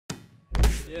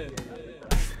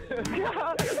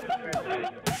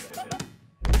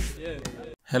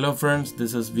Hello friends,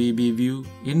 this is VB View.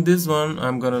 In this one,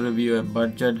 I'm gonna review a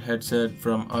budget headset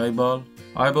from Eyeball.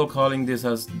 Eyeball calling this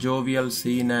as JOVIAL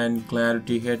C9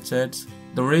 Clarity headsets.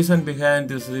 The reason behind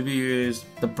this review is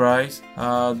the price.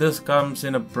 This comes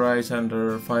in a price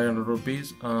under 500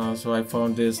 rupees. So I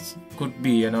found this could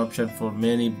be an option for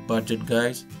many budget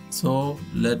guys. So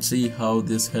let's see how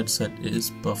this headset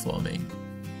is performing.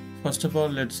 First of all,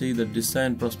 let's see the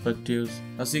design perspectives.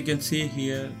 As you can see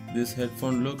here, this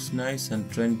headphone looks nice and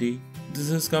trendy. This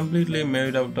is completely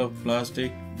made out of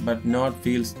plastic but not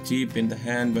feels cheap in the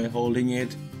hand by holding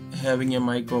it. Having a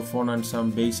microphone and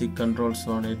some basic controls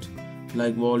on it,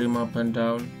 like volume up and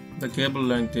down. The cable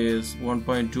length is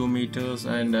 1.2 meters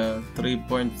and a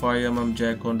 3.5 mm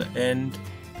jack on the end.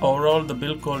 Overall, the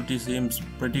build quality seems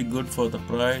pretty good for the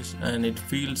price and it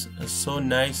feels so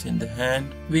nice in the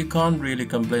hand. We can't really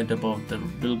complain about the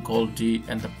build quality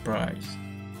and the price.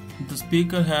 The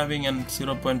speaker having a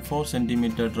 0.4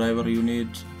 cm driver unit,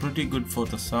 pretty good for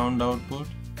the sound output.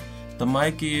 The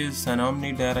mic is an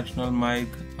Omni Directional mic,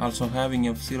 also having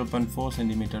a 0.4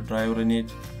 cm driver in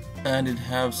it. And it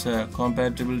has a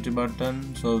compatibility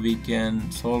button, so we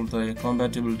can solve the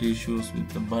compatibility issues with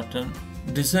the button.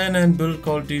 Design and build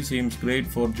quality seems great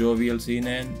for JOVIAL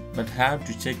C9, but have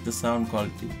to check the sound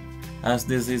quality. As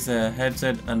this is a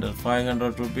headset under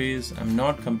 500 rupees, I'm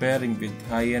not comparing with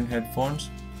high-end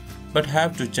headphones, but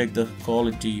have to check the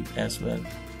quality as well.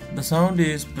 The sound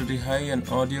is pretty high and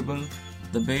audible.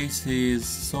 The bass is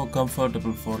so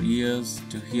comfortable for ears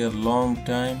to hear long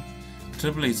time.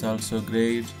 Treble is also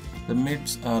great. The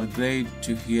mids are great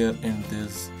to hear in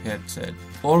this headset.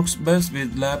 Works best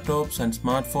with laptops and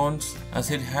smartphones, as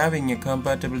it having a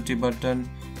compatibility button.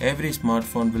 Every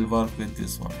smartphone will work with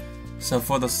this one. So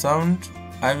for the sound,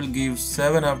 I will give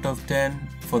 7 out of 10.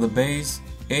 For the bass,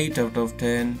 8 out of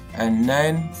 10 and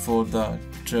 9 for the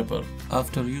treble.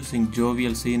 After using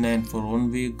JOVIAL C9 for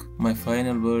 1 week, my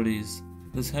final word is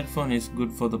this headphone is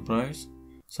good for the price.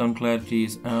 Sound clarity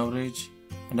is average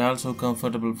and also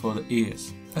comfortable for the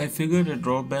ears. I figured a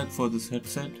drawback for this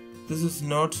headset. This is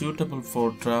not suitable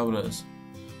for travelers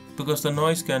because the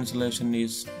noise cancellation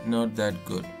is not that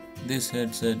good. This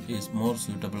headset is more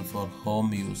suitable for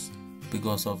home use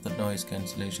because of the noise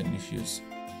cancellation issues.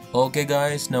 Okay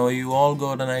guys, now you all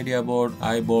got an idea about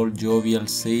Eyeball JOVIAL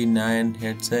C9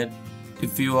 headset.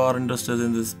 If you are interested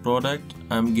in this product,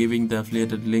 I'm giving the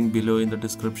affiliated link below in the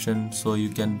description so you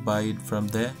can buy it from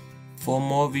there. For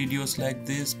more videos like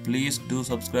this, please do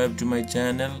subscribe to my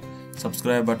channel.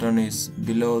 Subscribe button is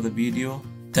below the video.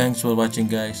 Thanks for watching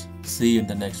guys. See you in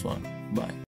the next one. Bye.